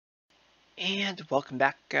And welcome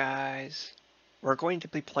back, guys. We're going to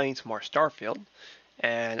be playing some more Starfield,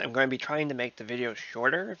 and I'm going to be trying to make the video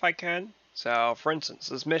shorter if I can. So, for instance,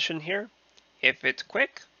 this mission here, if it's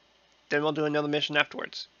quick, then we'll do another mission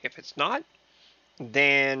afterwards. If it's not,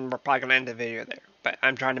 then we're probably going to end the video there. But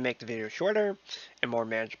I'm trying to make the video shorter and more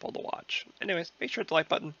manageable to watch. Anyways, make sure to like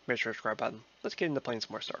button, make sure to subscribe button. Let's get into playing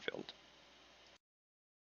some more Starfield.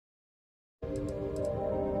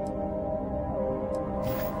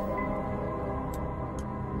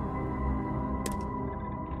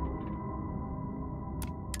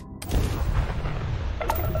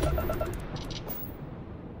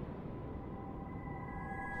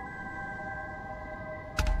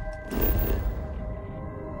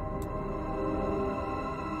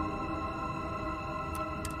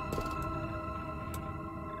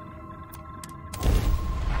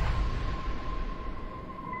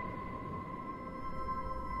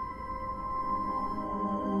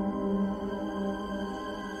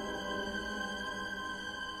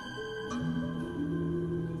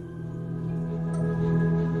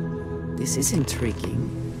 This is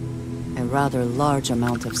intriguing. A rather large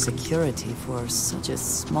amount of security for such a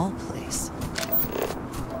small place.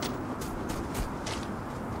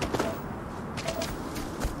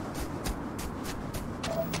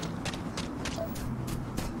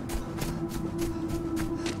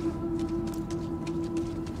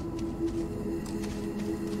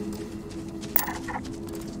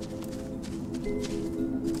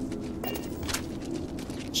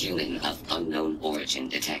 Human of unknown origin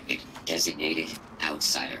detected. Designated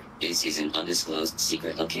outsider. This is an undisclosed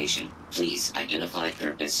secret location. Please identify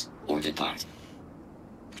purpose or depart.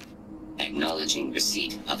 Acknowledging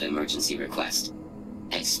receipt of emergency request.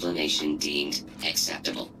 Explanation deemed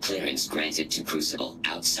acceptable. Clearance granted to Crucible.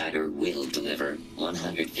 Outsider will deliver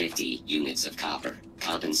 150 units of copper.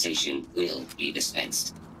 Compensation will be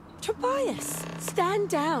dispensed. Tobias, stand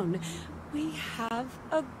down. We have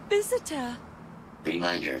a visitor.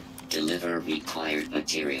 Reminder, deliver required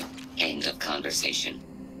material. End of conversation.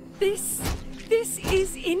 This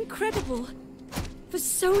is incredible. For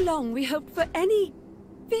so long we hoped for any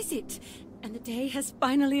visit, and the day has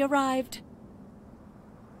finally arrived.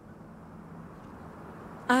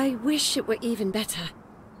 I wish it were even better.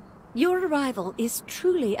 Your arrival is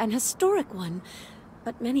truly an historic one,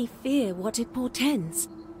 but many fear what it portends.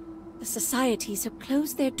 The societies have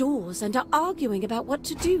closed their doors and are arguing about what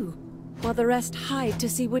to do, while the rest hide to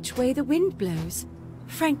see which way the wind blows.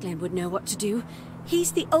 Franklin would know what to do.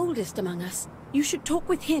 He's the oldest among us. You should talk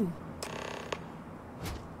with him.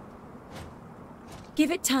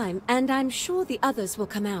 Give it time, and I'm sure the others will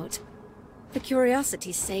come out. For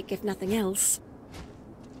curiosity's sake, if nothing else.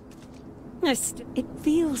 It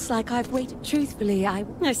feels like I've waited. Truthfully, I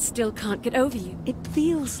still can't get over you. It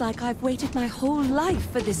feels like I've waited my whole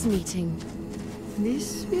life for this meeting.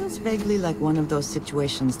 This feels vaguely like one of those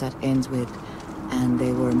situations that ends with, and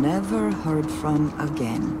they were never heard from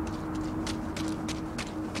again.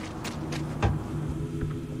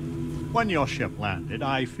 When your ship landed,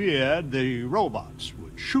 I feared the robots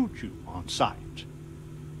would shoot you on sight.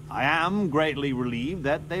 I am greatly relieved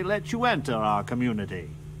that they let you enter our community.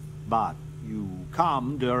 But you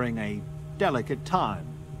come during a delicate time.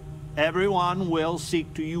 Everyone will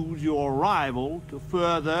seek to use your arrival to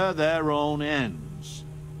further their own ends.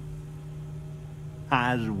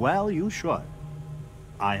 As well you should.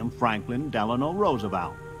 I am Franklin Delano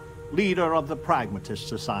Roosevelt, leader of the Pragmatist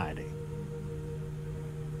Society.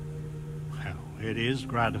 Well, it is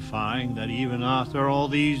gratifying that even after all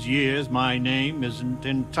these years, my name isn't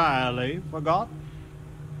entirely forgotten.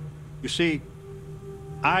 You see,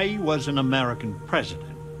 I was an American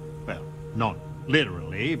president. Well, not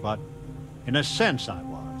literally, but in a sense I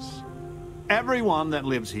was. Everyone that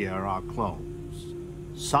lives here are clones.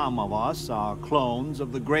 Some of us are clones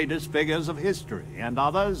of the greatest figures of history, and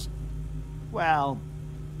others, well,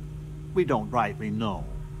 we don't rightly know.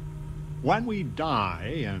 When we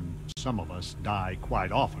die, and some of us die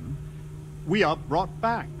quite often, we are brought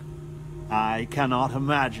back. I cannot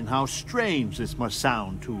imagine how strange this must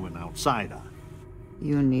sound to an outsider.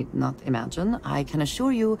 You need not imagine. I can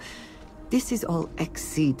assure you, this is all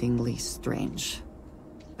exceedingly strange.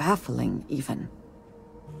 Baffling, even.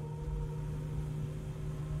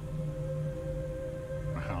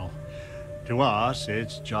 Well, to us,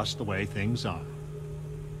 it's just the way things are.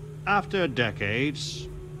 After decades,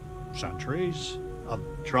 centuries, of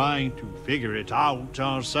trying to figure it out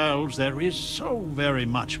ourselves, there is so very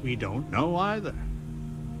much we don't know either.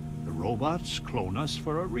 The robots clone us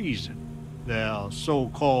for a reason. Their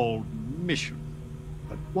so-called mission.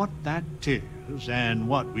 But what that is, and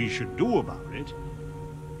what we should do about it,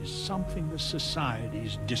 is something the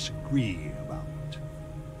societies disagree about,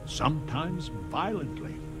 sometimes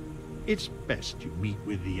violently. It's best you meet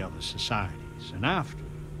with the other societies, and after,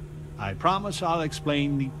 I promise I'll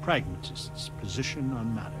explain the pragmatist's position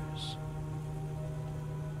on matters.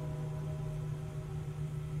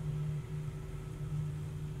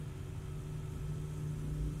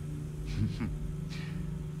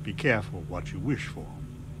 Be careful what you wish for.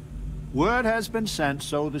 Word has been sent,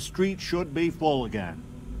 so the street should be full again.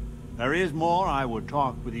 There is more I would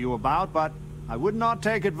talk with you about, but I would not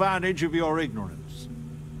take advantage of your ignorance.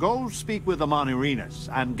 Go speak with the Manirinas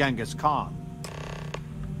and Genghis Khan.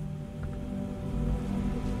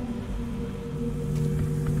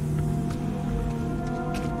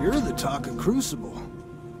 You're the talk of Crucible.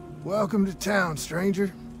 Welcome to town,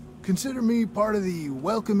 stranger. Consider me part of the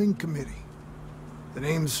welcoming committee. The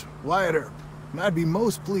name's Wyatt Earp, and I'd be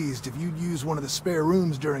most pleased if you'd use one of the spare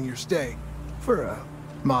rooms during your stay. For a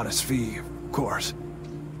modest fee, of course.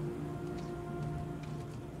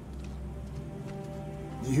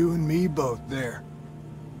 You and me both there.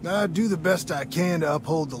 I do the best I can to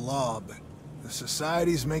uphold the law, but the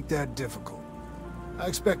societies make that difficult. I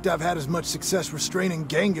expect I've had as much success restraining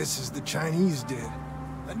Genghis as the Chinese did.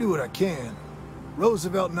 I do what I can.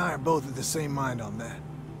 Roosevelt and I are both of the same mind on that.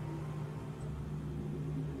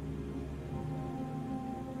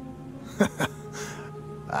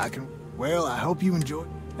 Well, I hope you enjoy.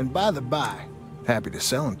 And by the by, happy to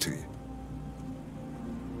sell them to you.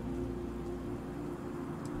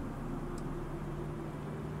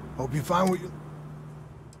 Hope you find what you...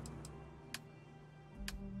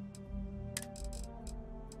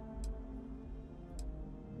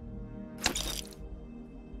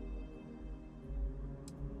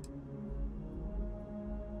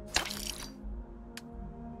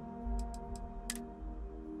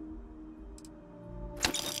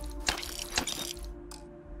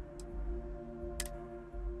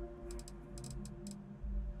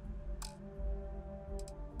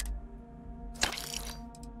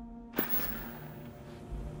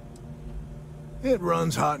 It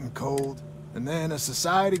runs hot and cold, and then a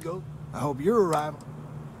society goes. I hope your arrival.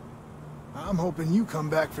 I'm hoping you come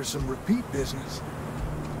back for some repeat business.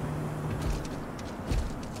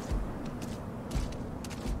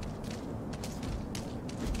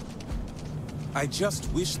 I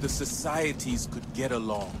just wish the societies could get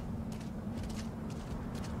along.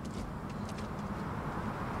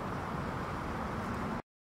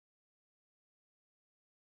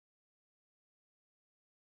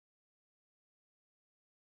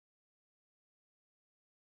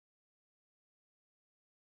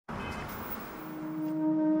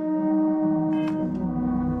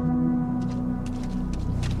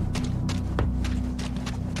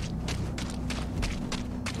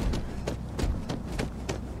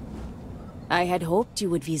 I had hoped you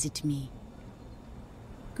would visit me.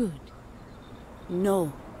 Good.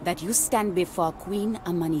 Know that you stand before Queen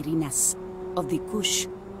Amanirinas of the Kush,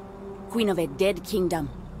 queen of a dead kingdom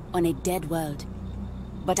on a dead world.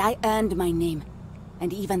 But I earned my name,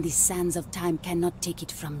 and even the sands of time cannot take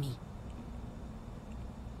it from me.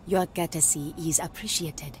 Your courtesy is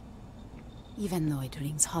appreciated, even though it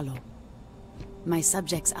rings hollow. My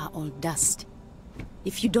subjects are all dust.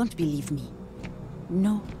 If you don't believe me,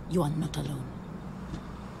 no, you are not alone.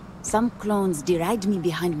 Some clones deride me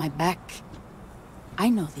behind my back. I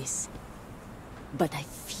know this, but I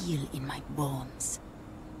feel in my bones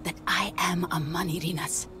that I am a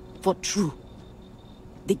Manirinas for true.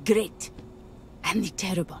 The great and the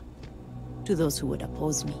terrible to those who would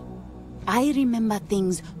oppose me. I remember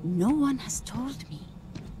things no one has told me.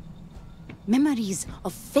 Memories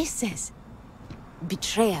of faces,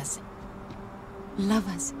 betrayers,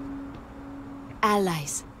 lovers,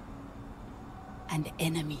 allies, and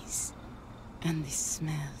enemies. And the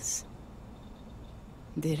smells.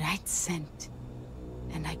 The right scent.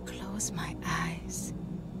 And I close my eyes.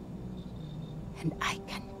 And I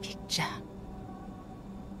can picture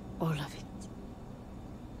all of it.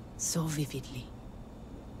 So vividly.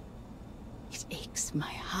 It aches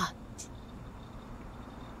my heart.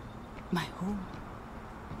 My home.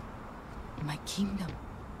 My kingdom.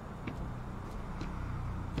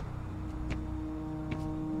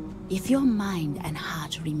 If your mind and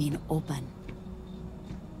heart remain open,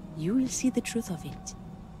 you will see the truth of it.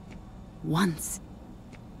 Once,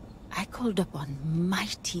 I called upon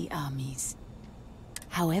mighty armies.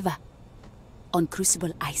 However, on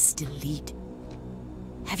Crucible I still lead.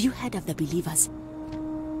 Have you heard of the believers?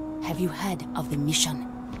 Have you heard of the mission?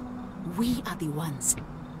 We are the ones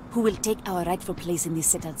who will take our rightful place in these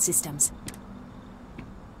settled systems.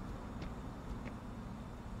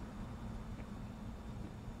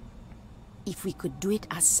 if we could do it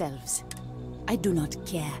ourselves. I do not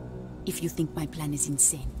care if you think my plan is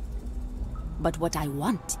insane. But what I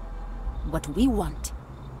want, what we want,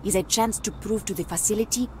 is a chance to prove to the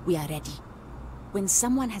facility we are ready. When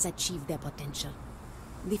someone has achieved their potential,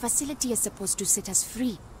 the facility is supposed to set us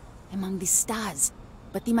free among the stars.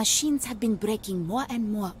 But the machines have been breaking more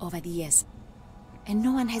and more over the years, and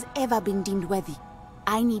no one has ever been deemed worthy.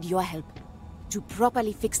 I need your help to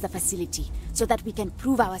properly fix the facility so that we can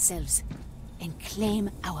prove ourselves and claim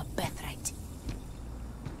our birthright.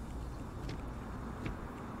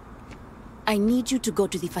 I need you to go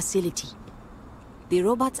to the facility. The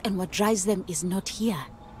robots and what drives them is not here.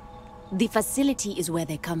 The facility is where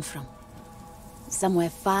they come from. Somewhere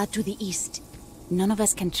far to the east. None of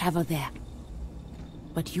us can travel there.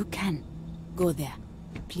 But you can. Go there,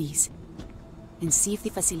 please. And see if the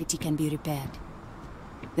facility can be repaired.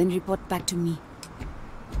 Then report back to me.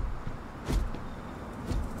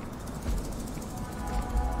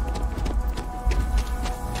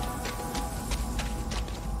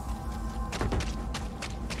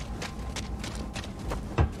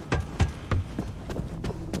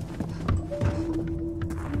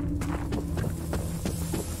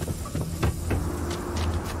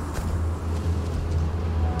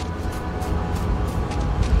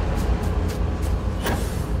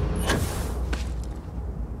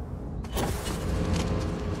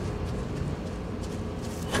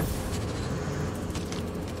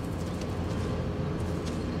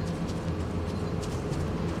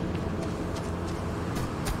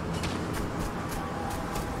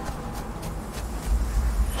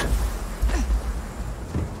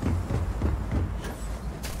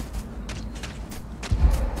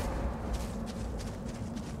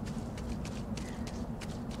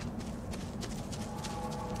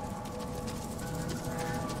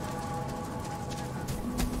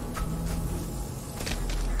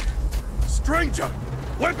 Stranger!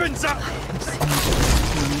 Weapons up!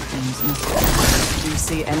 Do you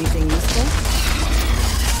see anything useful?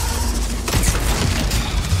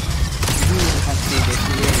 You have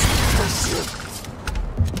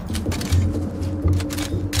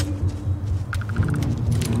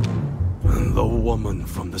And the woman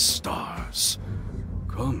from the stars.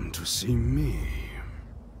 Come to see me.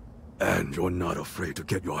 And you're not afraid to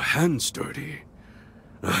get your hands dirty.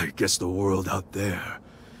 I guess the world out there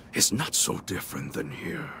is not so different than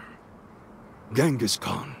here. Genghis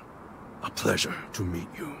Khan, a pleasure to meet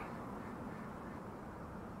you.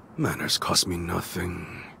 Manners cost me nothing.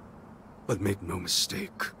 But make no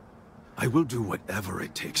mistake, I will do whatever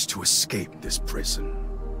it takes to escape this prison.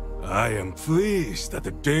 I am pleased that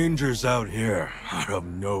the dangers out here are of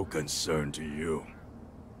no concern to you.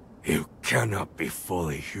 You cannot be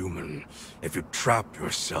fully human if you trap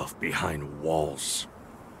yourself behind walls.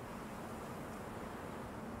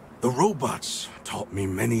 The robots taught me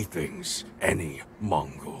many things any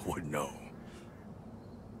Mongol would know.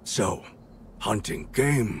 So, hunting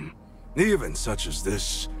game, even such as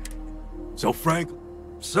this. So frank,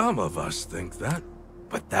 some of us think that,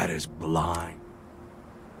 but that is blind.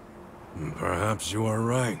 Perhaps you are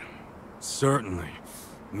right. Certainly,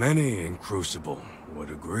 many in Crucible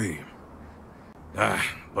would agree.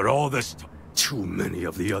 But all this, too many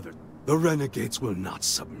of the other, the renegades will not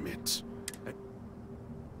submit.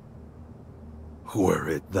 Were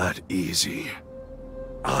it that easy,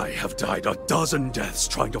 I have died a dozen deaths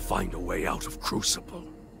trying to find a way out of Crucible.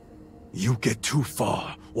 You get too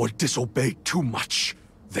far or disobey too much,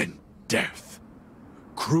 then death.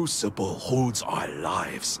 Crucible holds our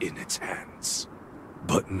lives in its hands.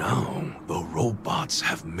 But now, the robots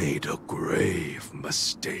have made a grave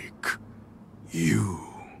mistake. You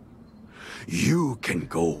can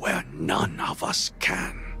go where none of us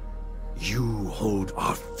can. You hold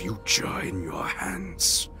our future in your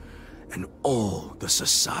hands, and all the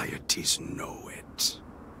societies know it.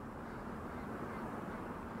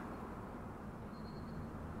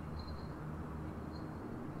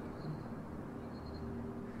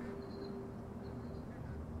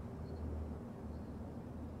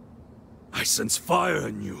 I sense fire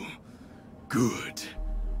in you. Good.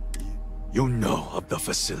 You know of the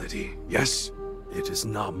facility, yes? It is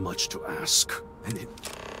not much to ask, and it...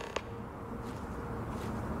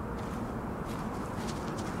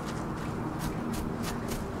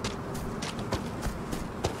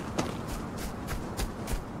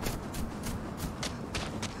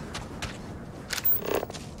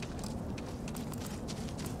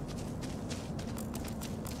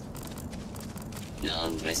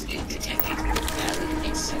 Non-resident detected. Valid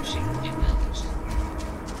exception acknowledged.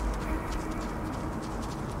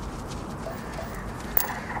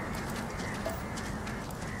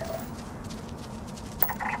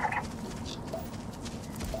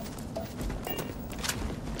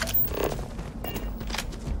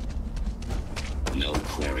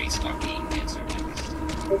 Queries are being answered.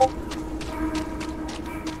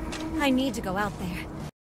 I need to go out there.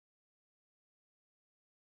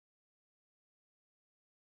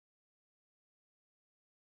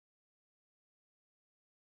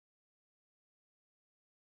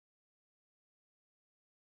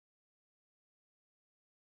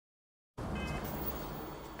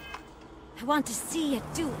 I want to see it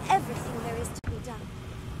do everything there is to be done.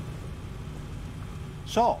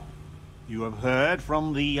 So, you have heard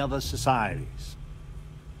from the other societies.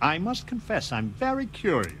 I must confess, I'm very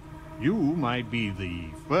curious. You might be the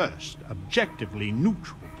first objectively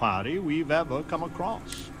neutral party we've ever come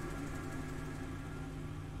across.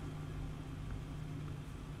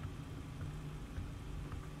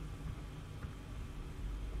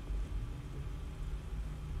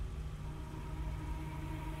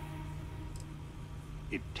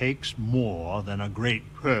 It takes more than a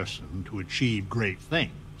great person to achieve great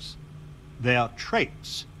things. Their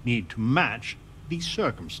traits need to match these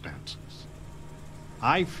circumstances.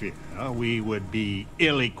 I fear we would be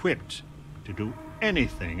ill-equipped to do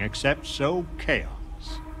anything except sow chaos.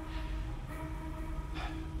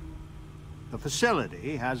 The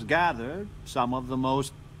facility has gathered some of the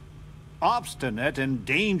most obstinate and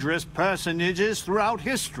dangerous personages throughout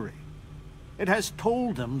history. It has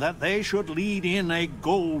told them that they should lead in a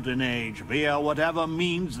golden age via whatever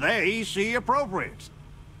means they see appropriate.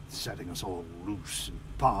 Setting us all loose and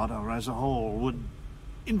Parter as a whole would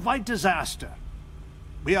invite disaster.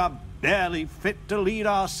 We are barely fit to lead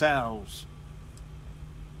ourselves.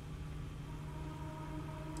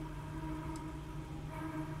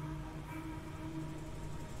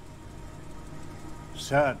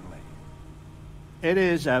 Certainly. It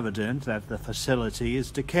is evident that the facility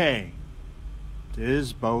is decaying. It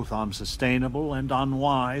is both unsustainable and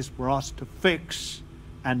unwise for us to fix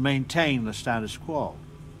and maintain the status quo.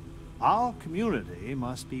 Our community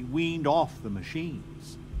must be weaned off the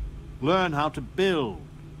machines, learn how to build,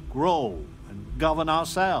 grow, and govern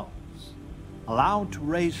ourselves, allowed to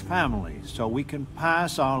raise families so we can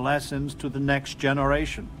pass our lessons to the next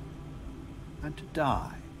generation, and to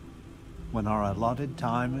die when our allotted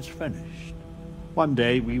time is finished. One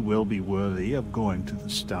day we will be worthy of going to the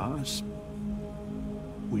stars.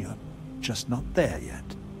 We are just not there yet.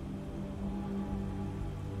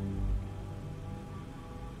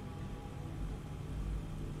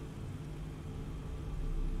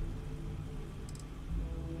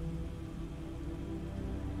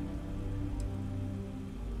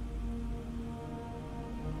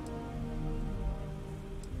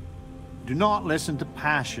 Do not listen to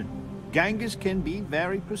passion. Genghis can be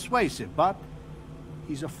very persuasive, but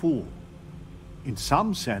he's a fool. In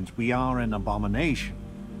some sense, we are an abomination.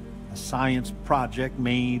 A science project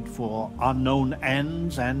made for unknown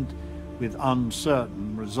ends and with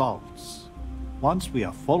uncertain results. Once we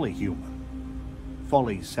are fully human,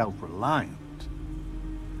 fully self-reliant,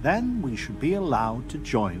 then we should be allowed to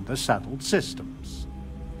join the settled systems.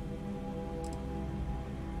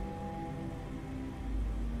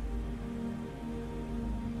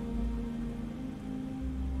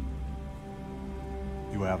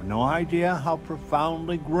 You have no idea how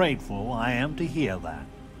profoundly grateful I am to hear that.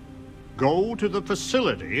 Go to the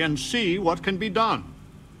facility and see what can be done.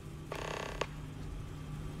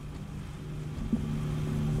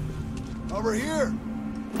 Over here!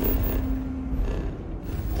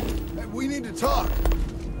 Hey, we need to talk.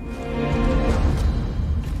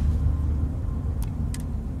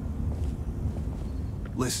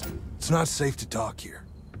 Listen, it's not safe to talk here.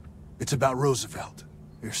 It's about Roosevelt.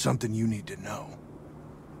 There's something you need to know.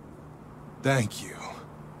 Thank you.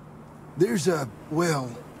 There's a,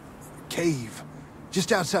 well, cave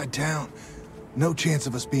just outside town. No chance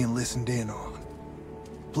of us being listened in on.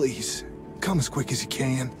 Please, come as quick as you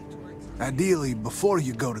can. Ideally, before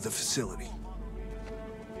you go to the facility.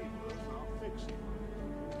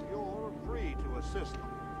 You're free to assist them.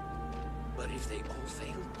 But if they all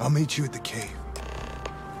fail? I'll meet you at the cave.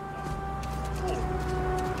 Is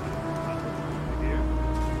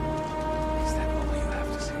that all you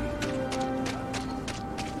have to say?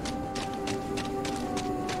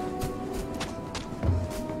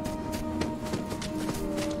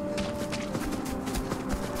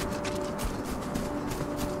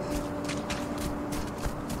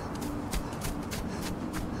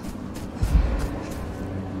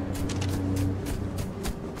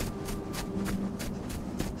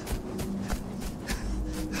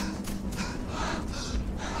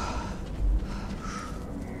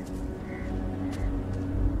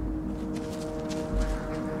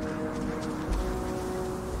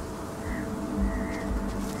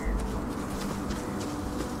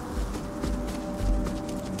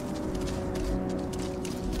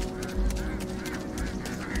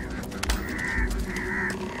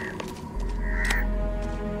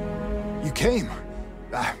 came.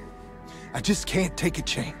 I just can't take a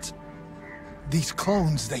chance. These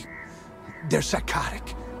clones, they're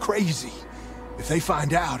psychotic, crazy. If they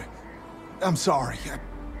find out, I'm sorry.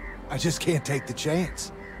 I just can't take the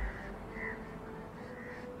chance.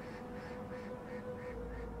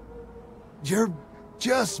 You're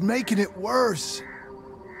just making it worse.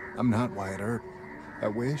 I'm not Wyatt Earp. I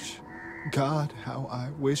wish. God, how I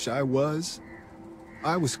wish I was.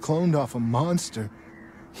 I was cloned off a monster.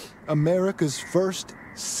 America's first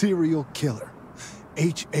serial killer.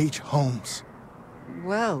 H.H. Holmes.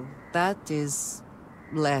 Well, that is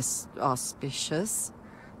less auspicious.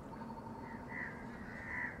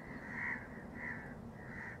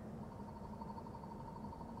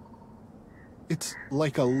 It's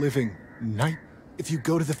like a living night. If you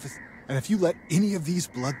go to and if you let any of these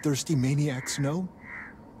bloodthirsty maniacs know,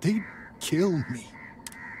 they'd kill me.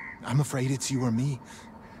 I'm afraid it's you or me.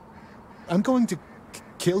 I'm going to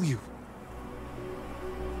kill you.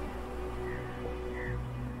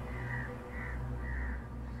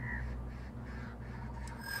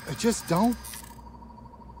 I just don't.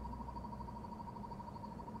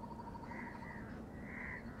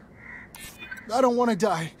 I don't want to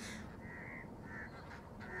die.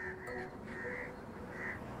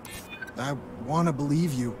 I want to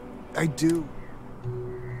believe you. I do.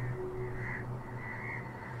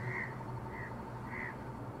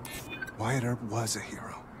 Wyatt Earp was a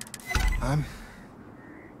hero. I'm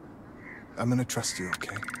gonna trust you,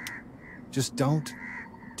 okay? Just don't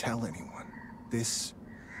tell anyone. This...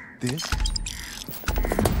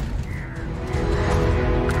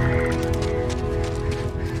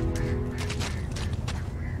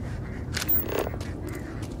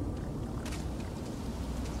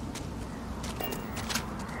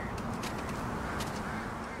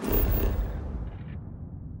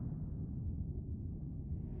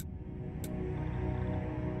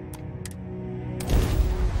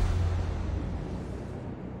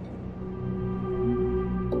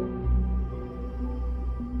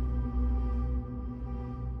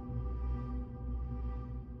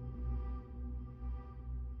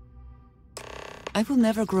 I will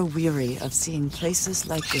never grow weary of seeing places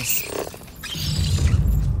like this.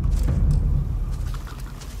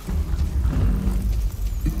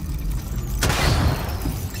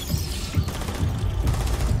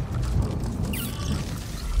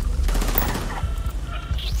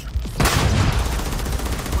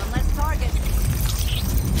 One less target.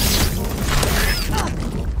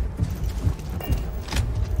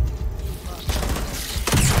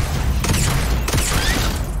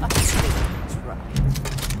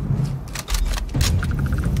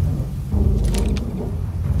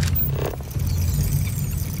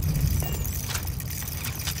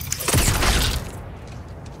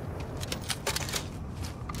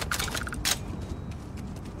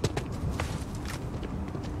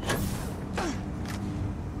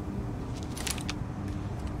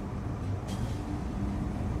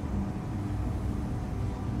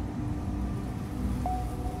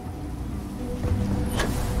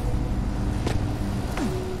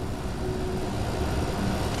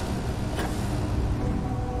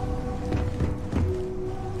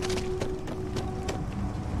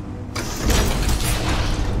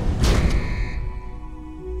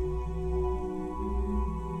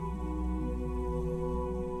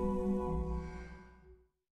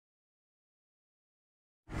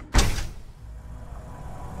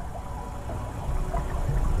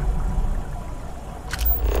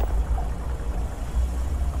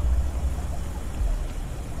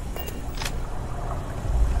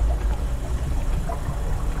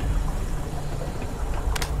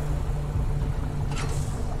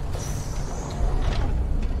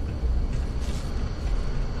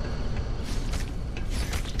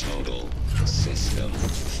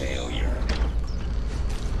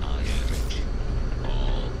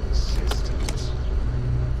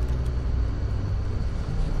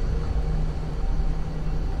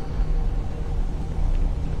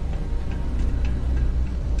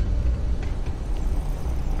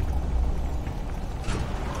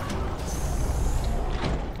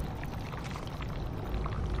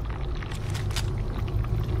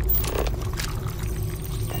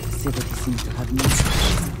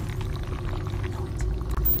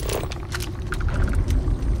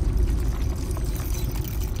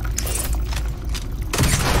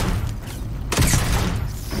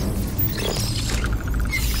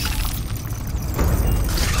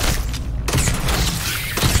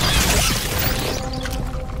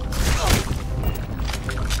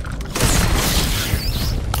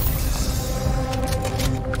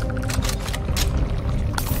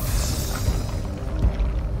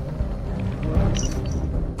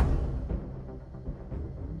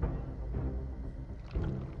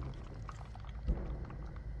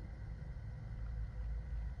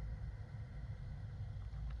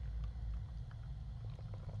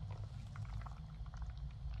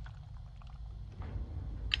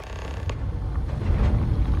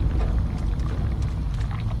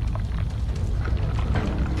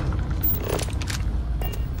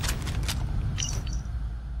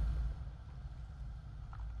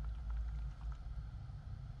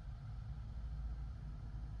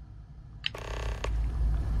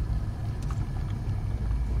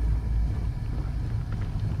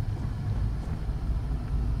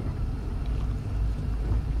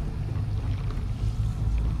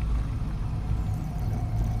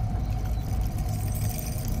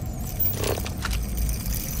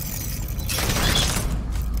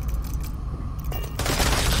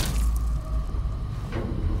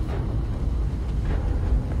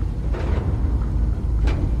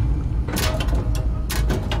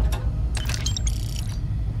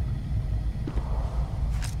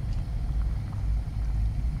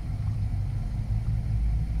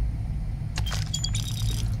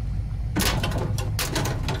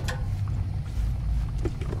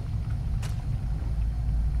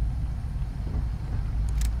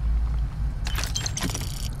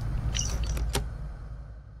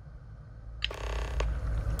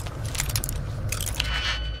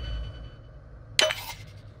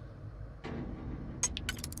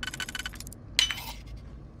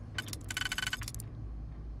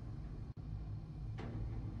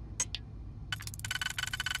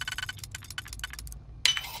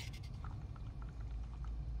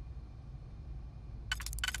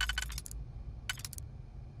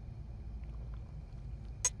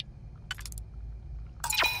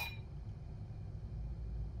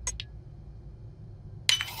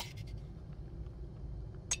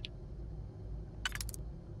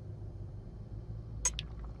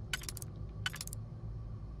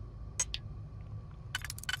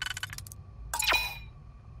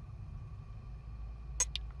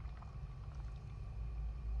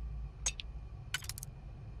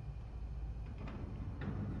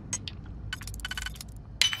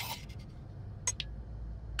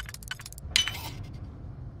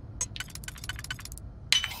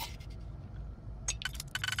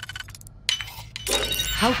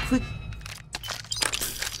 How quick...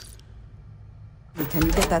 Can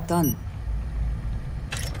you get that done?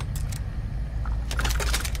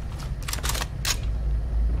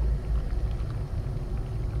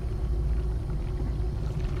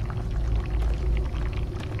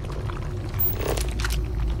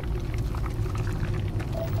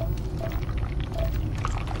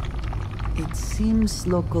 It seems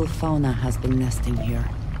local fauna has been nesting here.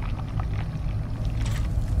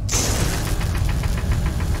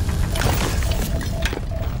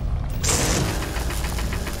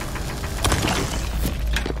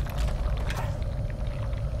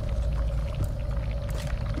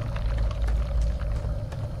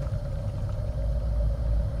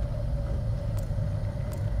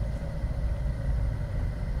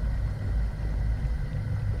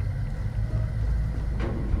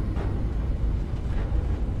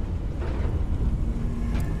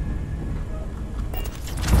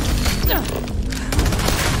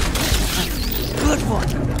 Good one.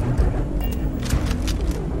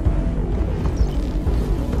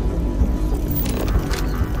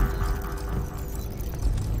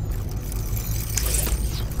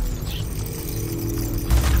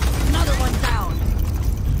 Another one down.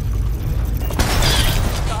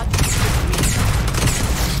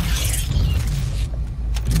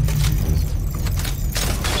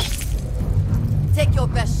 Take your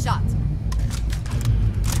best shot.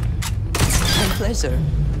 My pleasure.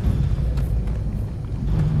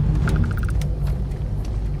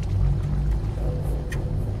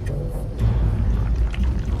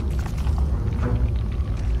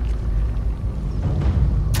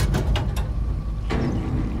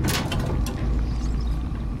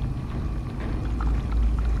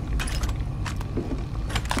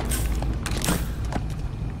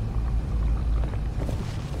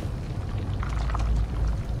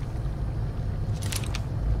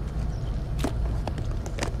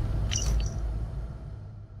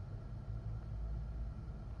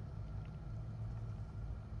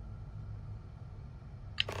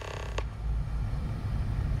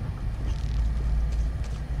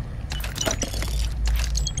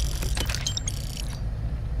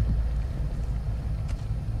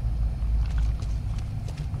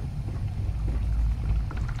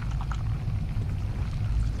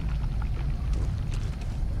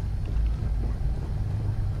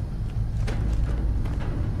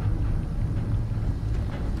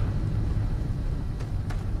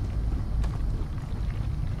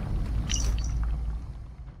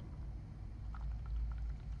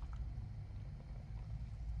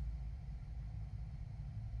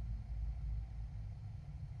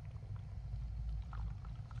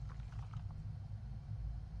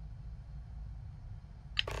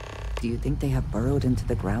 Do you think they have burrowed into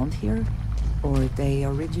the ground here? Or they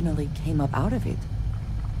originally came up out of it?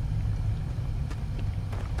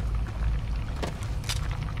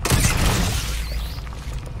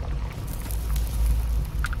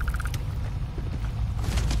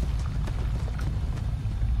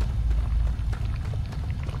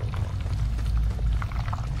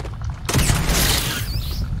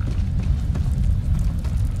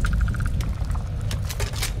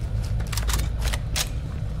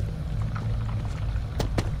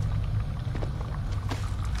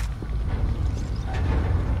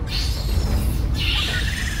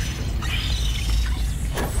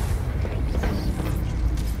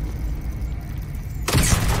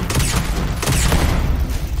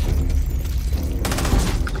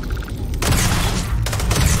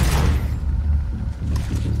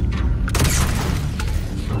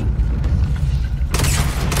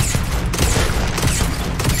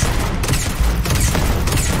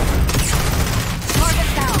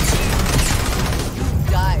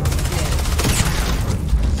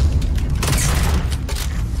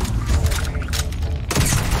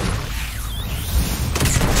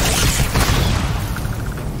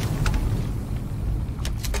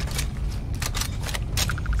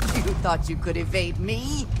 Thought you could evade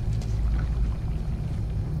me?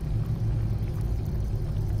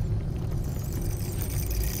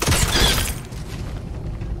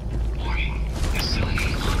 Warning.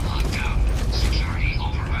 Facility on lockdown. Security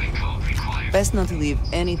override code required. Best not to leave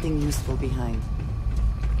anything useful behind.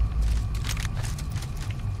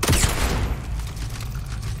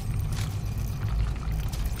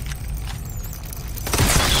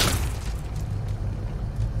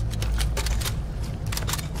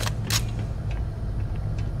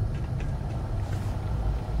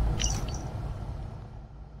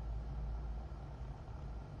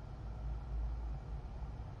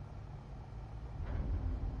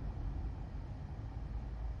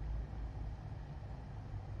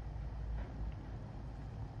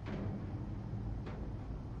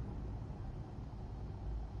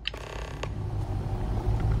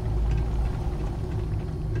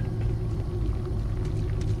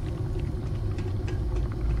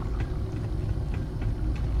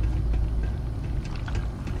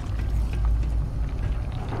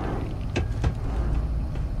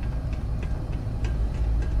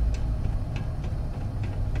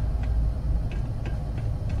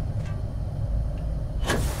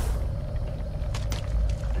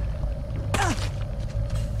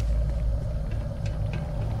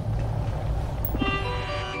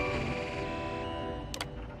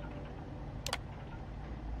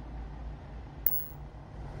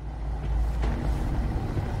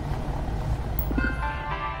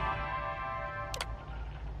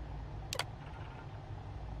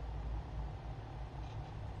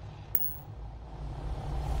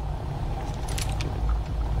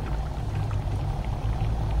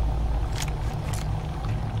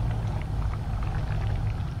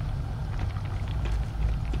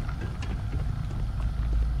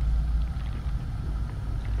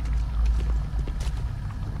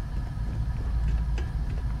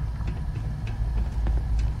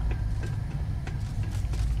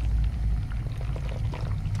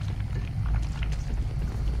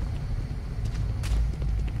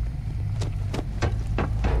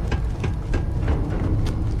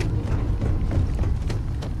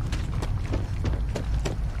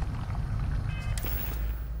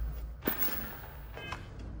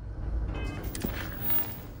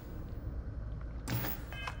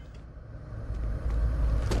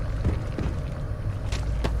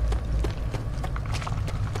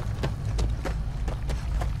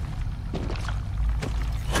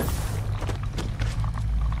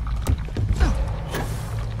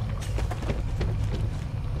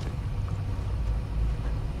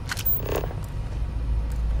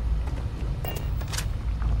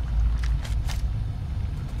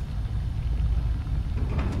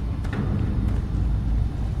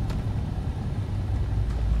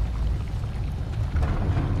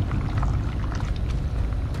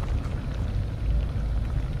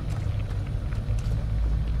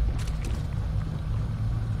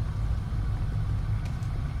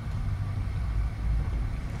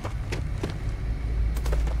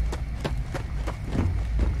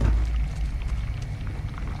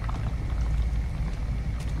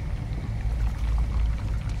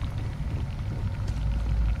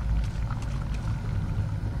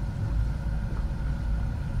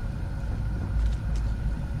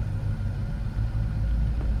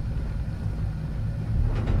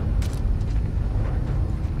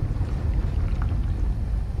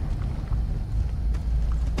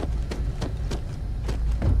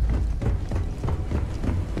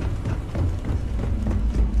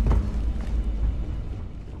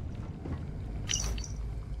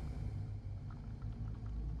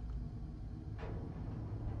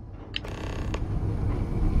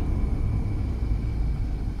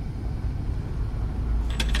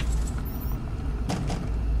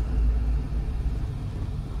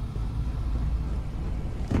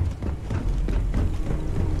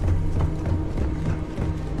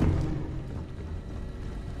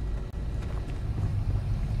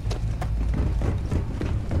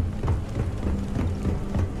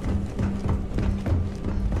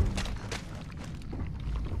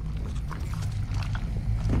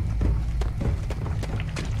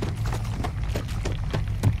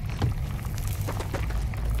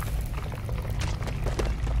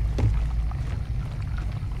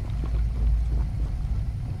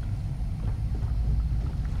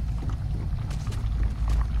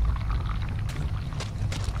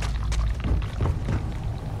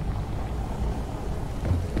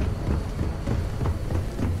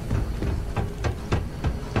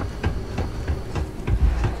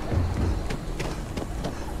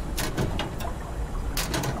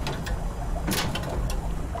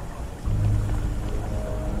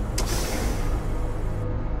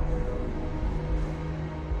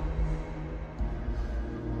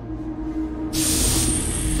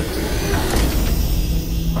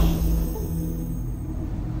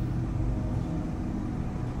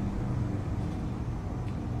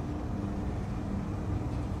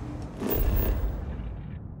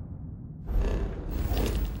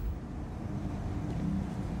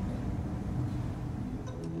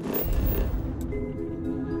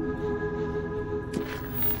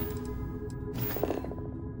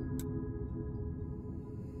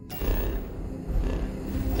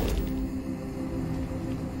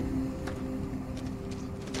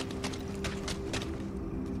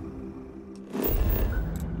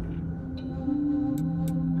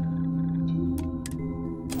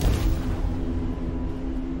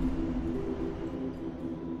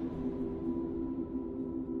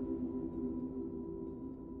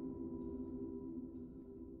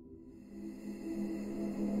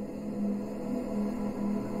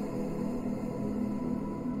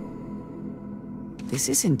 This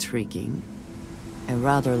is intriguing. A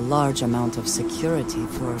rather large amount of security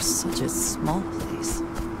for such a small place.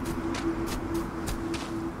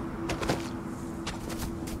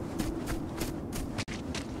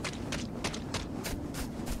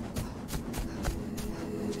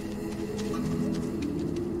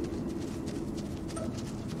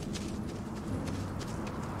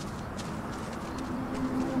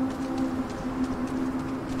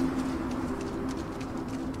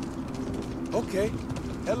 Okay.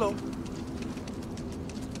 Hello.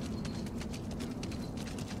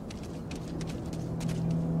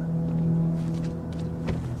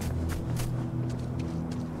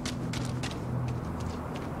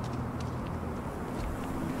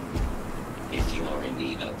 If you are in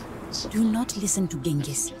need of Do not listen to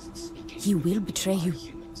Genghis. He will betray you.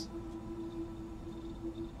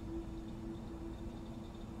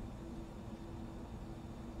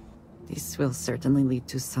 This will certainly lead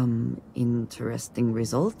to some interesting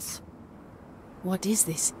results. What is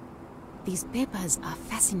this? These papers are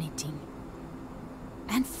fascinating.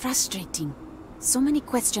 And frustrating. So many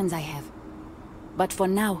questions I have. But for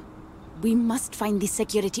now, we must find the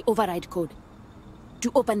security override code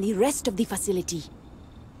to open the rest of the facility.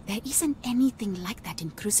 There isn't anything like that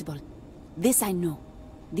in Crucible. This I know.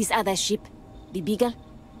 This other ship, the Beagle,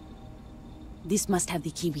 this must have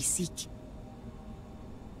the key we seek.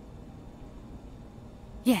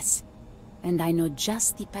 Yes, and I know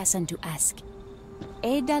just the person to ask.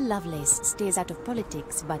 Ada Lovelace stays out of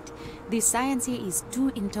politics, but the science here is too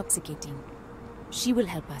intoxicating. She will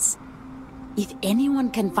help us. If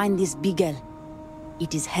anyone can find this Beagle,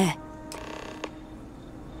 it is her.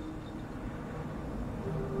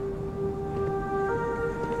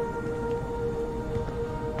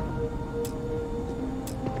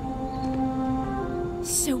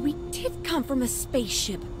 So we did come from a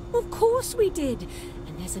spaceship. Of course we did.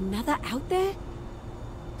 And there's another out there?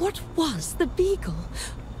 What was the Beagle?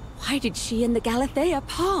 Why did she and the Galathea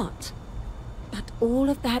part? But all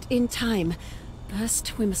of that in time.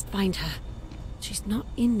 First, we must find her. She's not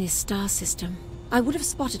in this star system. I would have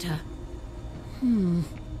spotted her.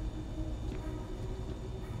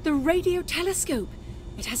 The radio telescope.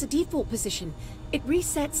 It has a default position. It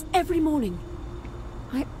resets every morning.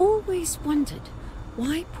 I always wondered,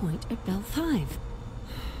 why point at Bell 5?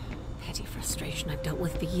 Petty frustration I've dealt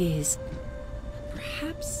with for years.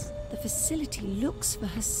 Perhaps the facility looks for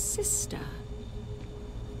her sister.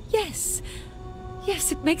 Yes.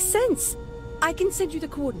 Yes, it makes sense. I can send you the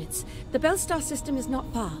coordinates. The Bell Star system is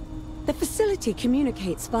not far. The facility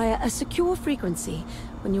communicates via a secure frequency.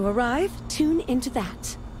 When you arrive, tune into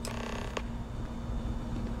that.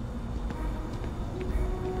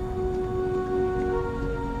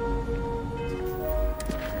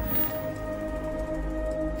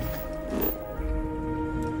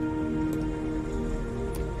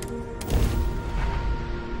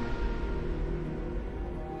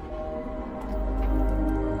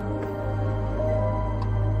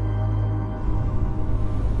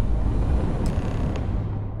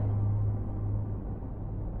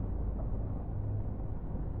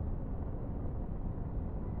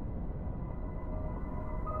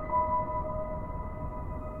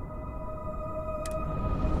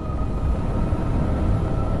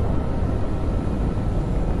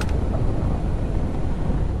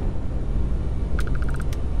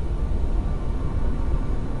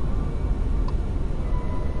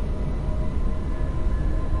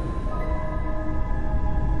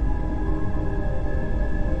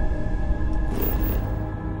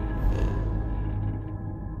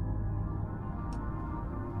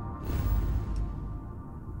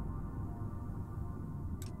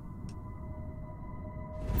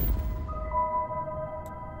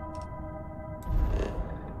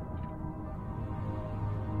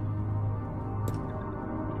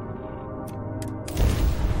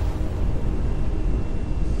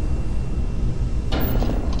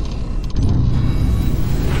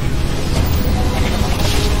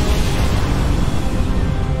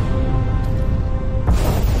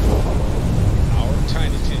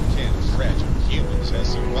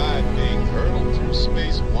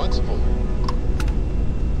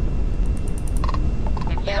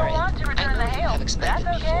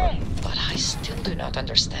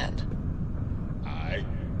 Understand. I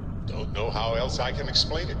don't know how else I can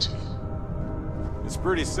explain it to you. It's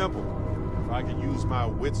pretty simple. If I can use my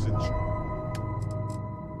wits and...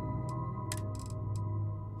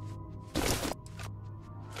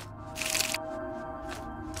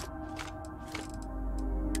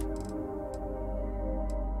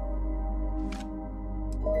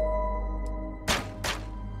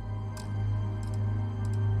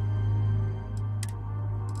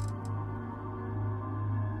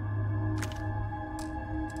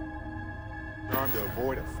 trying to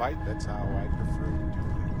avoid a fight, that's how I prefer to do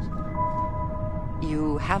things.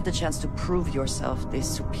 You have the chance to prove yourself this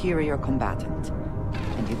superior combatant,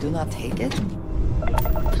 and you do not take it?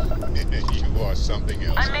 You are something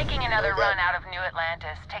else. I'm making another run out of New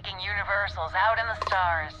Atlantis, taking Universals out in the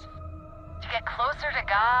stars. To get closer to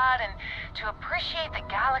God and to appreciate the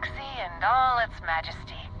galaxy and all its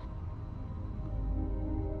majesty.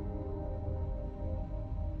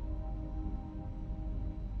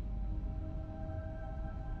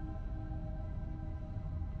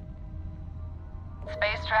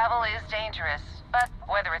 Space travel is dangerous, but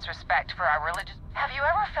whether it's respect for our religion... Have you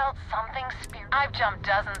ever felt something I've jumped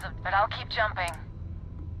dozens of... but I'll keep jumping.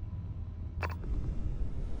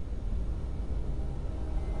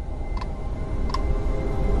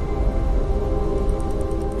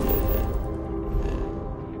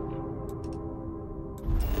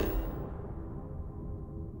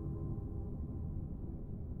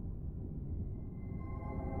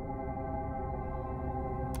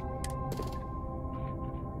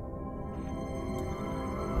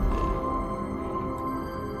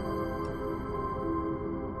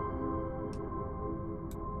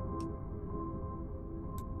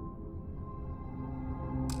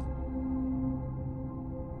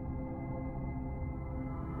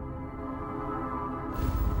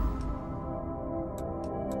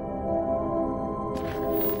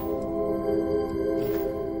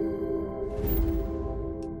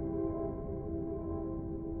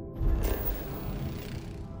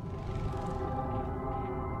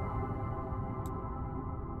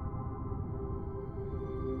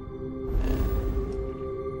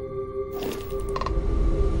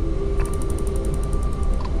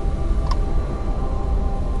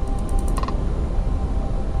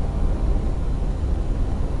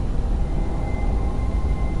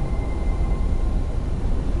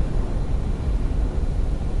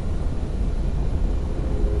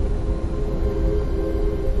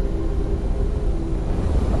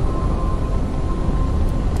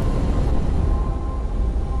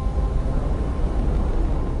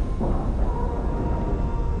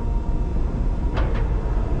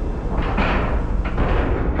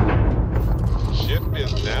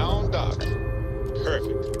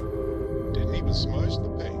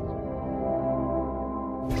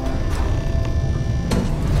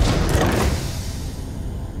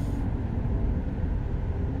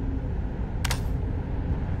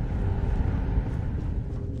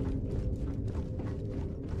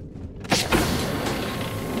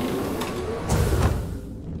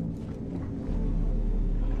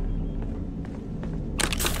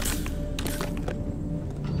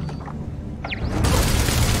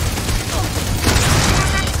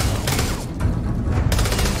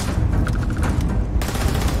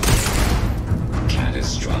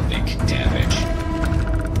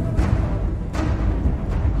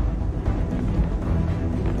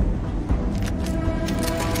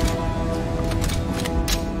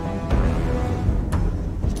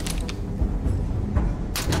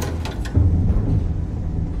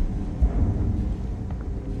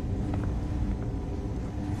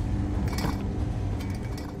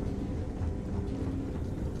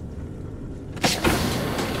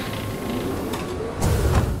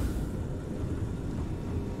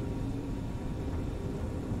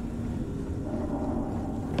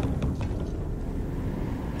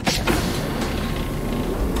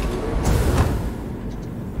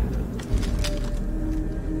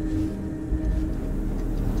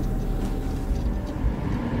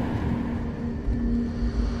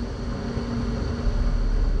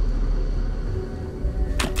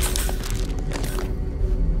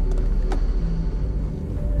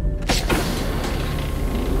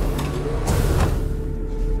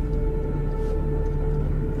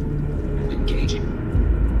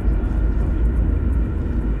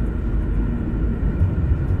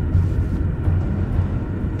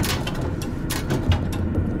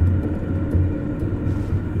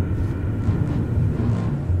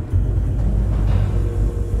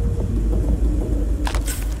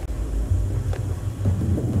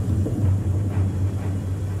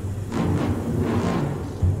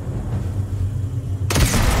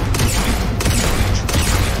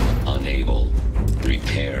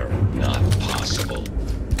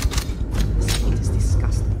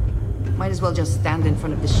 as well just stand in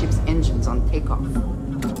front of the ship's engines on takeoff.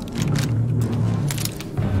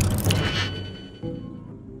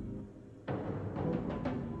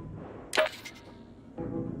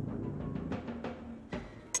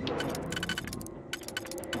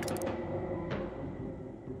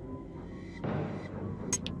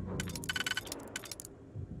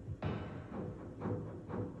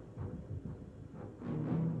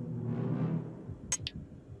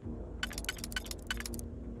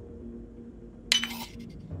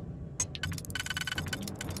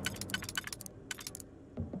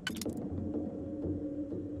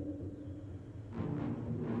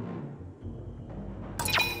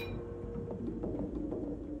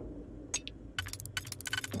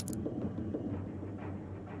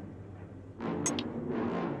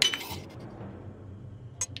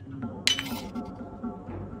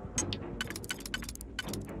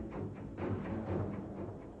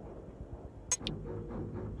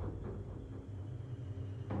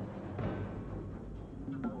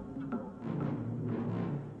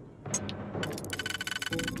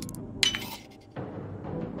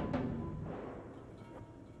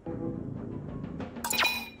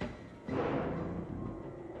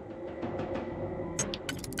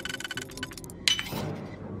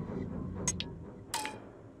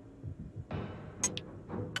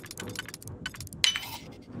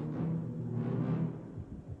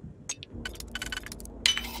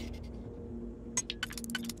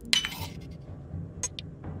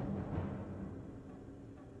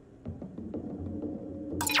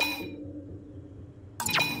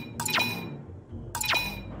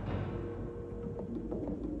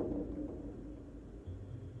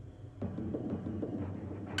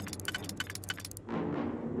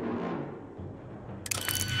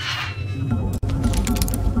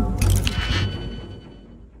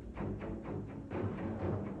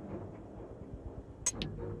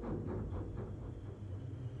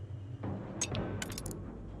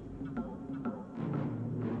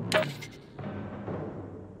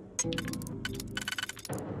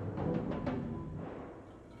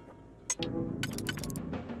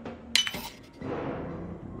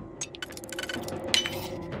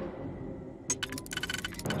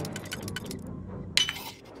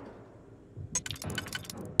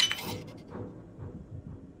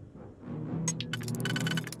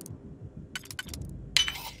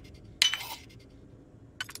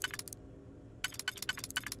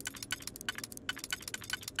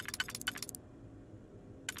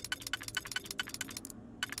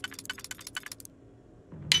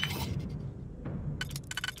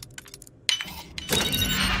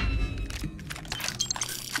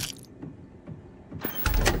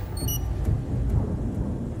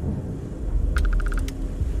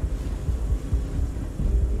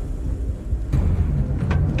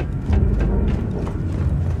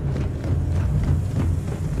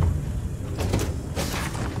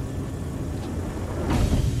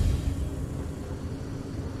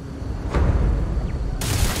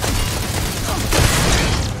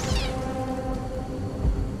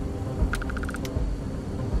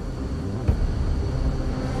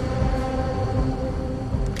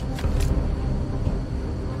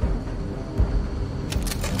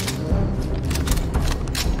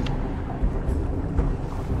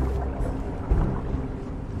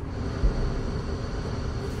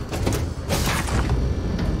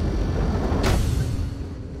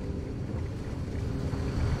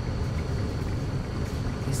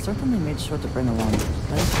 certainly made sure to bring along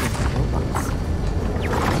plenty of robots.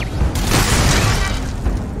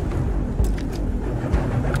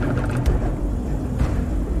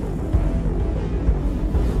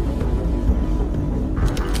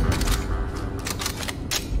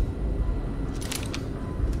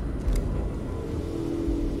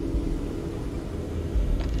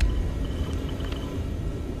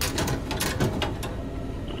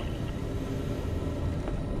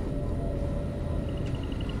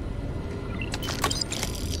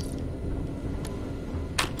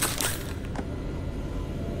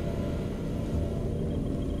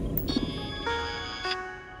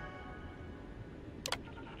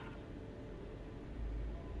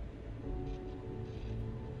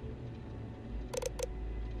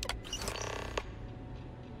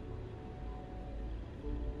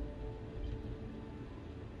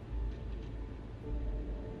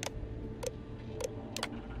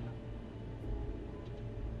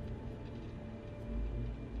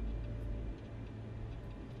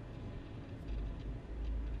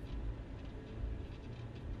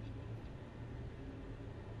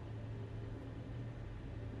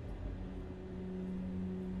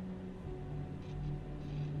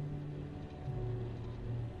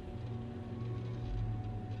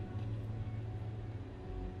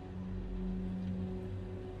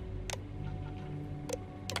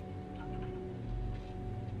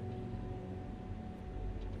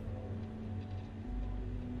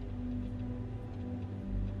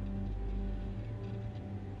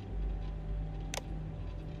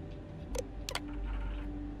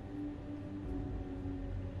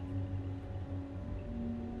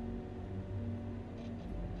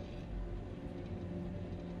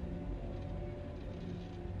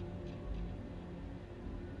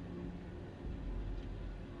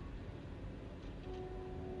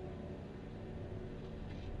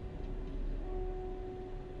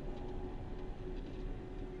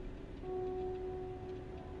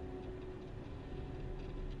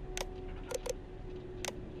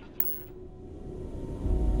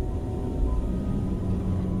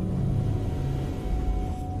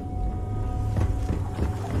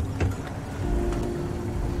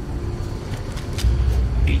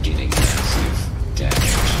 Beginning massive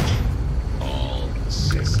damage. All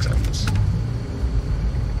systems.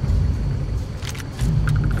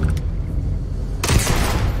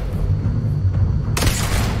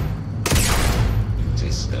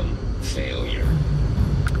 System failure.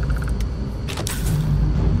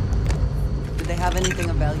 Did they have anything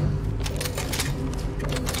of value?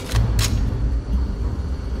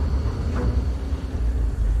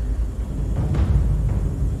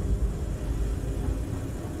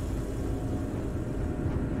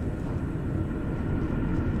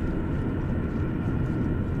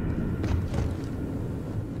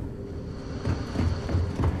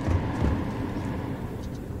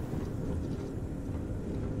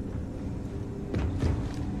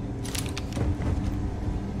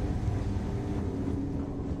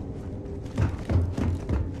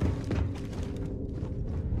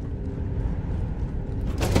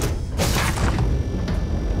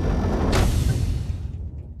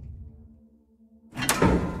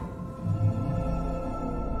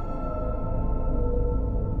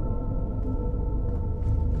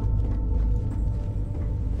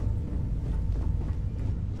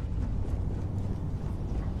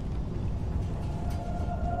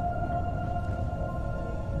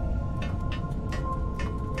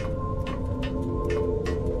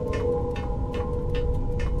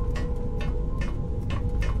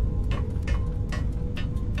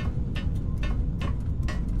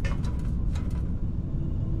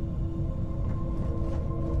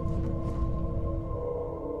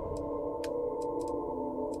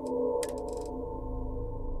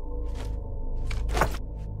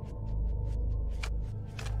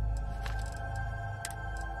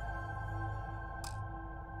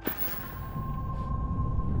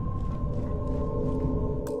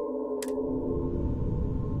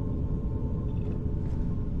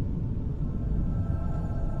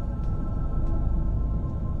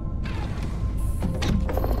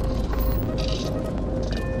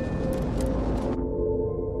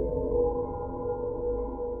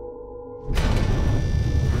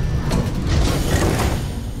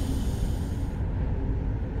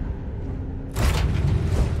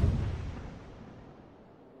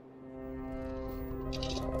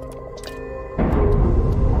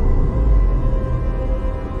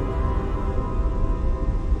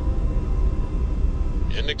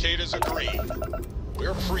 Indicators agree.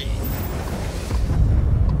 We're free.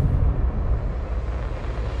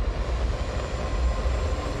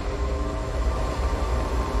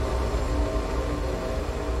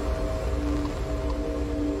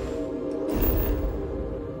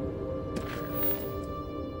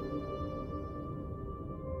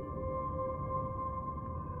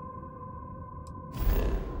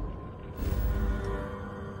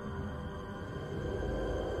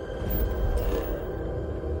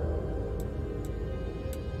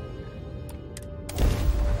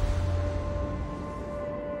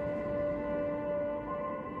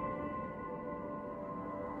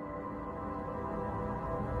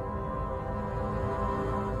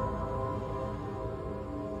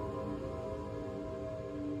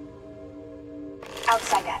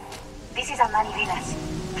 Outsider, this is Amani Rinas.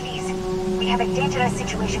 Please, we have a dangerous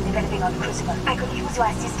situation developing on Crucible. I could use your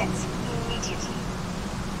assistance immediately.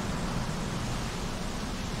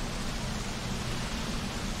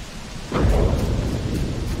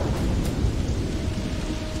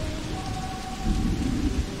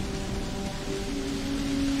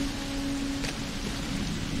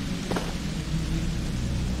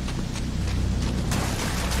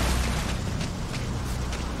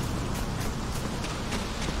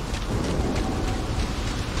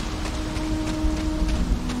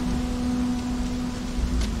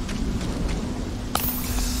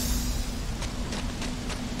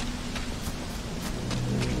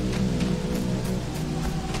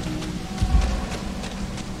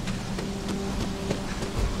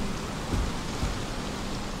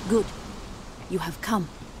 Good. You have come.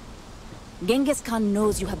 Genghis Khan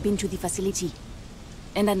knows you have been to the facility.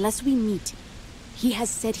 And unless we meet, he has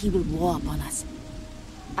said he will war upon us.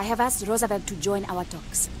 I have asked Roosevelt to join our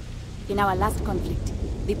talks. In our last conflict,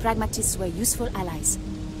 the Pragmatists were useful allies.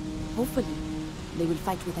 Hopefully, they will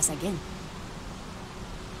fight with us again.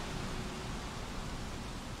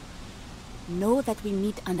 Know that we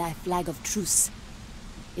meet under a flag of truce.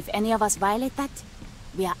 If any of us violate that,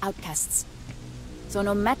 we are outcasts. So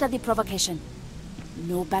no matter the provocation,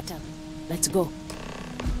 no battle. Let's go.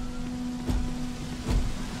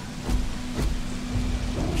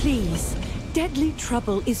 Please, deadly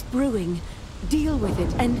trouble is brewing. Deal with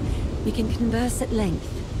it, and we can converse at length.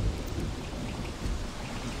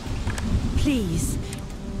 Please.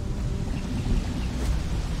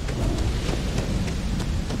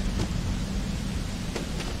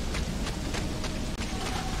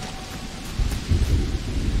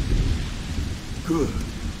 Good.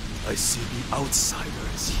 I see the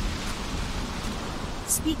outsiders.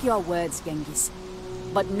 Speak your words, Genghis.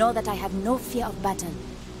 But know that I have no fear of battle,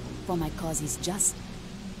 for my cause is just.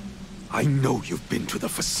 I know you've been to the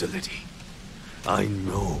facility. I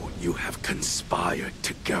know you have conspired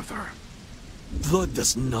together. Blood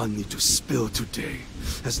does not need to spill today,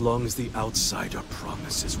 as long as the outsider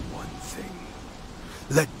promises one thing.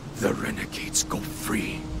 Let the renegades go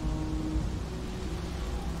free.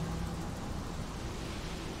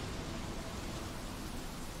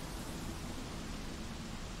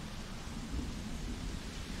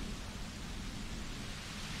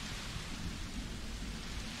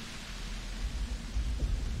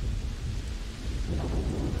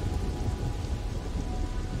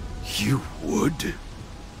 You would?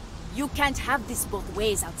 You can't have this both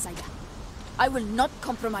ways, outsider. I will not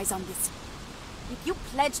compromise on this. If you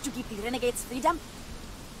pledge to give the renegades freedom,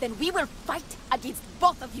 then we will fight against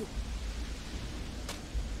both of you.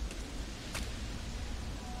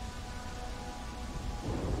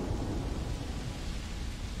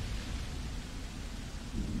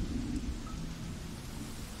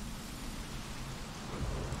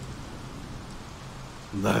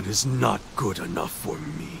 That is not good enough for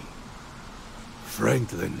me.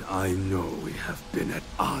 Franklin, I know we have been at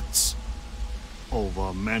odds.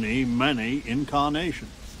 Over many, many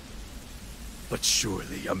incarnations. But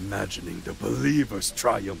surely imagining the believers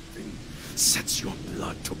triumphing sets your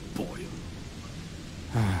blood to boil.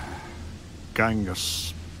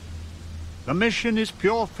 Genghis. The mission is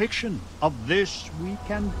pure fiction. Of this we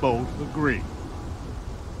can both agree.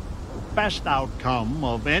 The best outcome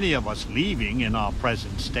of any of us leaving in our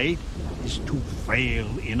present state is to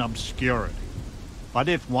fail in obscurity. But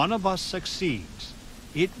if one of us succeeds,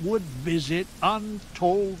 it would visit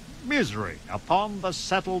untold misery upon the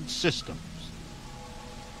settled systems.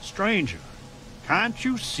 Stranger, can't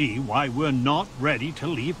you see why we're not ready to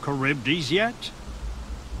leave Charybdis yet?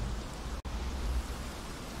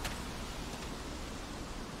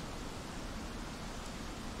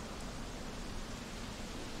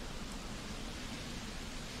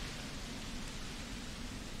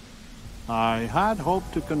 I had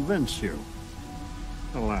hoped to convince you.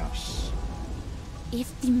 Alas.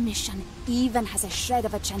 If the mission even has a shred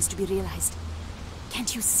of a chance to be realized,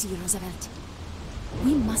 can't you see, Roosevelt?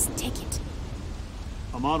 We must take it.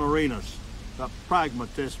 Amonarinas, the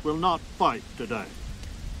pragmatist will not fight today.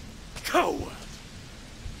 Coward!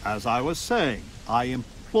 As I was saying, I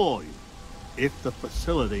implore you, if the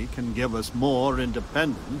facility can give us more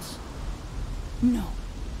independence... No.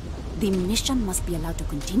 The mission must be allowed to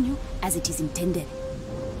continue as it is intended.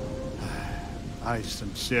 I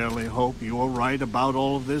sincerely hope you are right about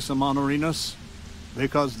all of this, Amonarinas,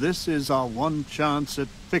 because this is our one chance at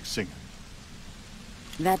fixing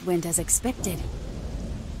it. That went as expected.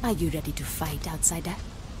 Are you ready to fight, outsider?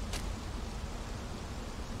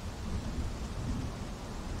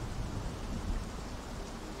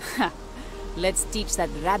 Ha! Let's teach that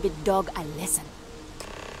rabid dog a lesson.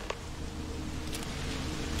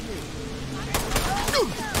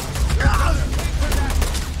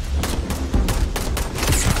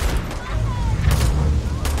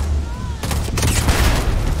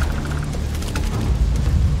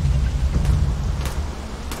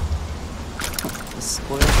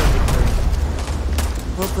 spoils the victory.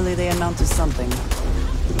 Hopefully they amount to something.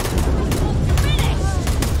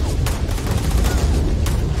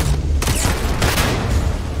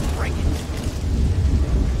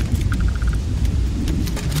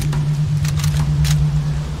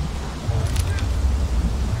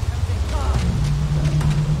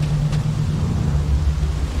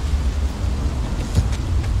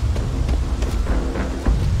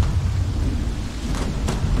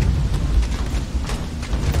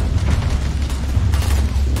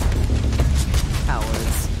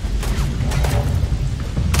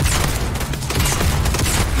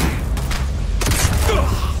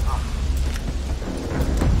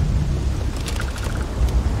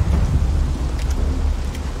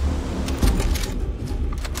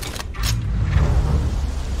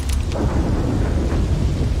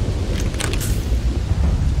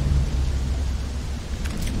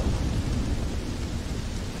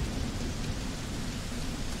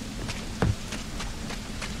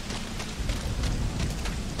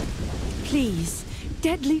 Please,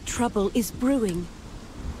 deadly trouble is brewing.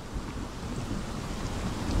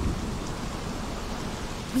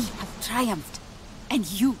 We have triumphed, and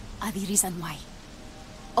you are the reason why.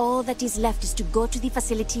 All that is left is to go to the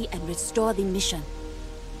facility and restore the mission.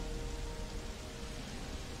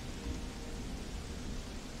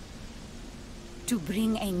 To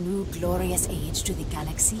bring a new glorious age to the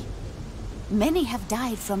galaxy. Many have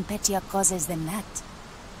died from pettier causes than that.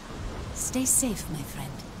 Stay safe, my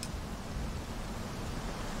friend.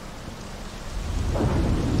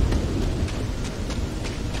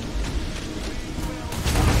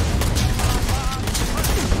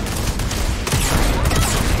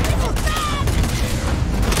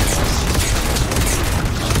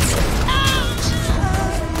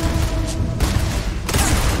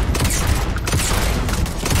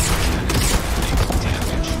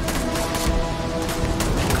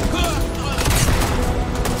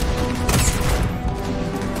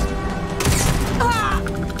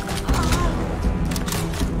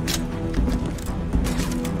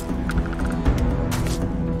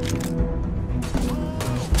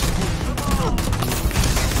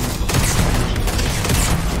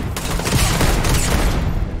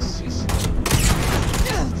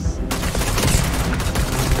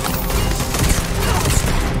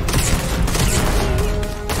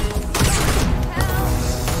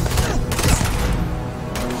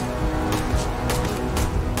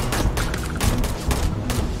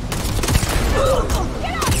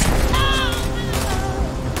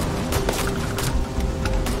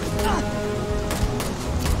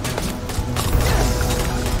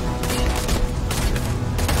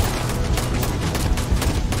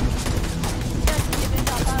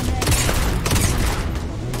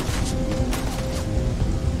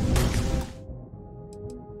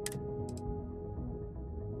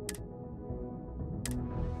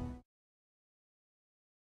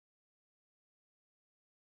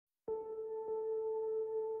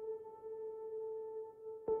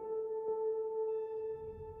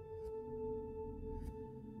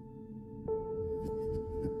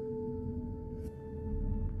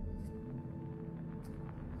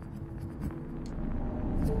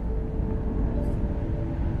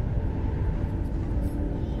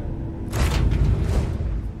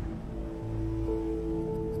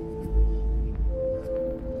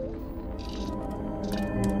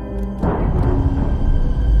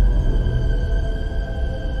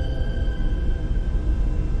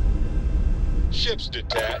 Ship's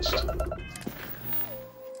detached.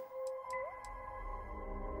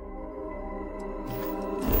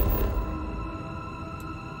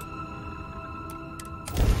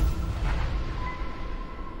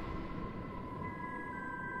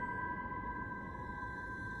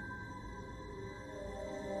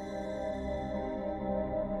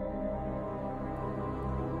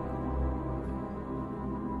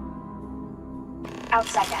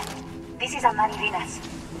 Outsider, this is Amani Rinas.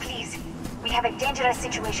 Please, we have a dangerous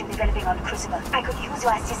situation developing on Crucible. I could use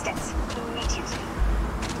your assistance immediately.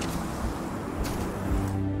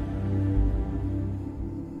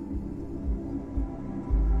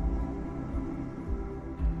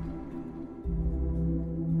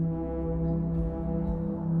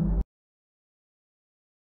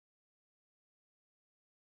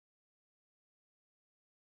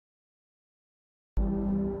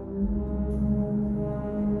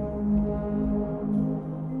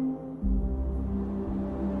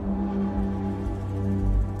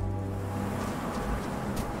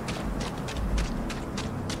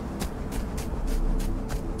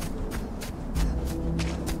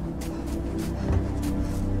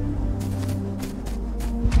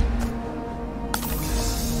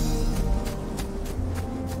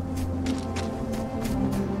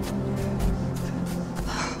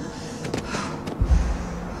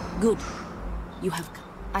 Good. You have come.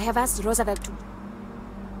 I have asked Roosevelt to...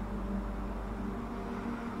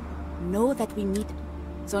 know that we meet.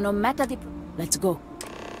 So no matter the... Let's go.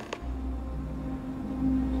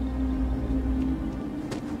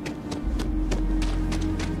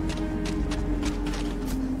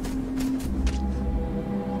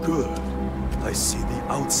 Good. I see the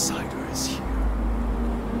outsider is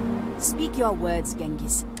here. Speak your words,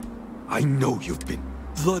 Genghis. I know you've been.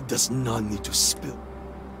 Blood does not need to spill.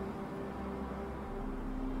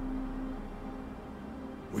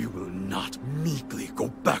 We will not meekly go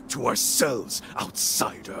back to our cells,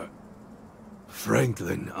 outsider.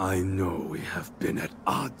 Franklin, I know we have been at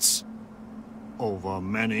odds. Over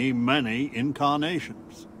many, many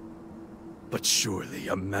incarnations. But surely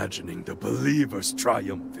imagining the believers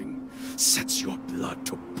triumphing sets your blood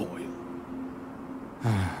to boil.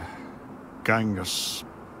 Genghis.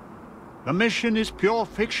 The mission is pure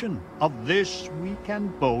fiction. Of this we can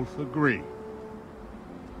both agree.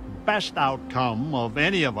 Best outcome of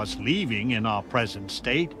any of us leaving in our present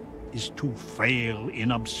state is to fail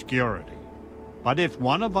in obscurity. But if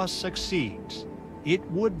one of us succeeds, it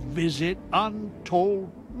would visit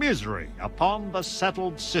untold misery upon the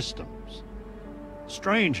settled systems.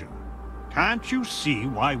 Stranger, can't you see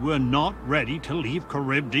why we're not ready to leave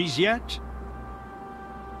Charybdis yet?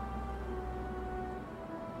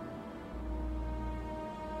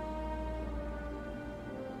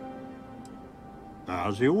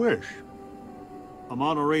 As you wish.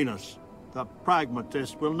 Amonarinas, the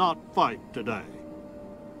pragmatist, will not fight today.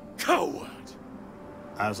 Coward!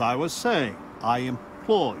 As I was saying, I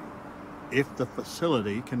implore you, if the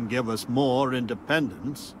facility can give us more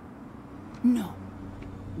independence... No.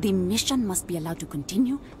 The mission must be allowed to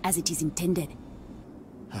continue as it is intended.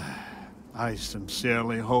 I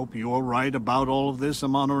sincerely hope you are right about all of this,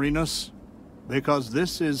 Amonarinas, because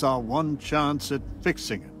this is our one chance at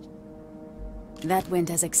fixing it. That went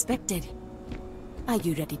as expected. Are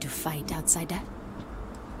you ready to fight, outsider?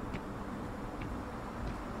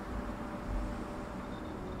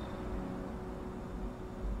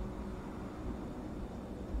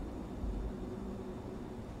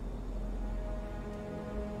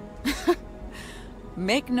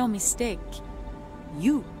 Make no mistake.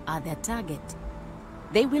 You are their target.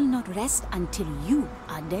 They will not rest until you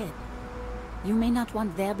are dead. You may not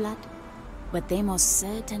want their blood, but they most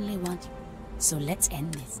certainly want you. So let's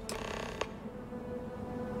end this.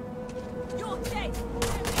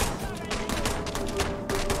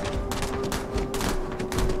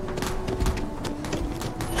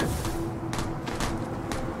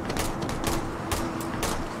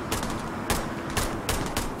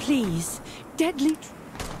 Please, deadly...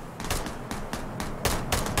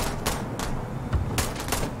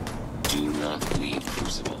 Do not leave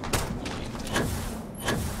Crucible.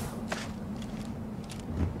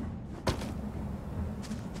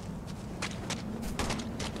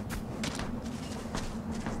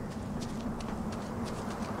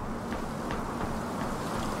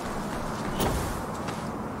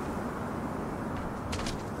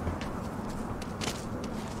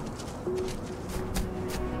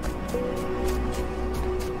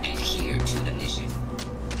 Adhere to the mission.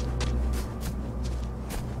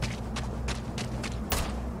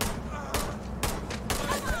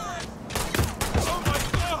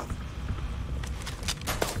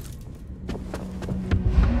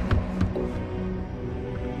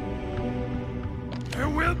 There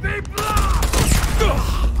will be blood!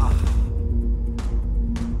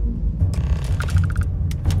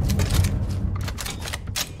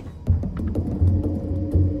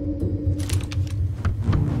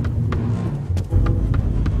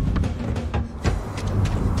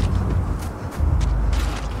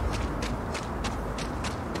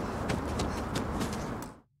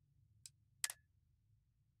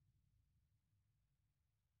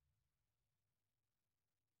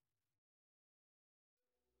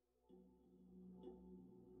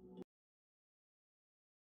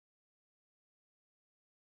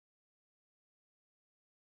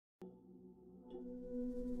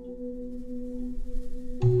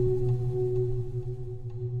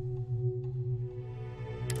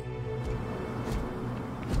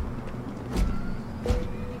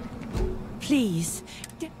 Please.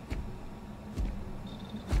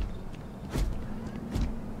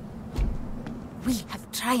 We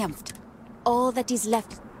have triumphed. All that is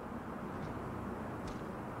left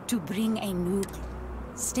to bring a new...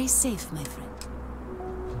 Stay safe, my friend.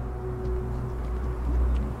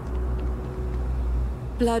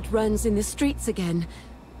 Blood runs in the streets again.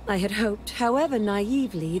 I had hoped, however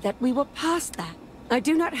naively, that we were past that. I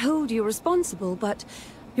do not hold you responsible, but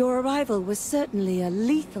your arrival was certainly a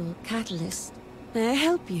lethal catalyst. May I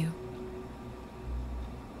help you?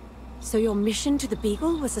 So your mission to the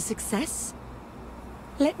Beagle was a success?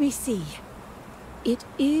 Let me see. It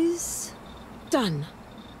is done.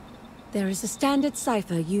 There is a standard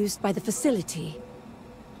cipher used by the facility.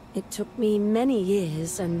 It took me many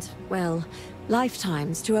years and, well,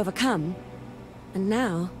 lifetimes to overcome. And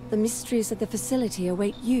now, the mysteries of the facility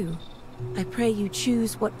await you. I pray you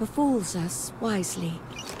choose what befalls us wisely.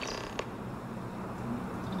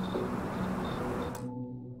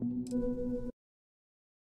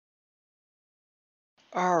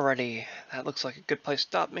 Alrighty, that looks like a good place to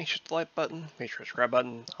stop. Make sure to hit the like button, make sure to subscribe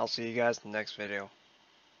button. I'll see you guys in the next video.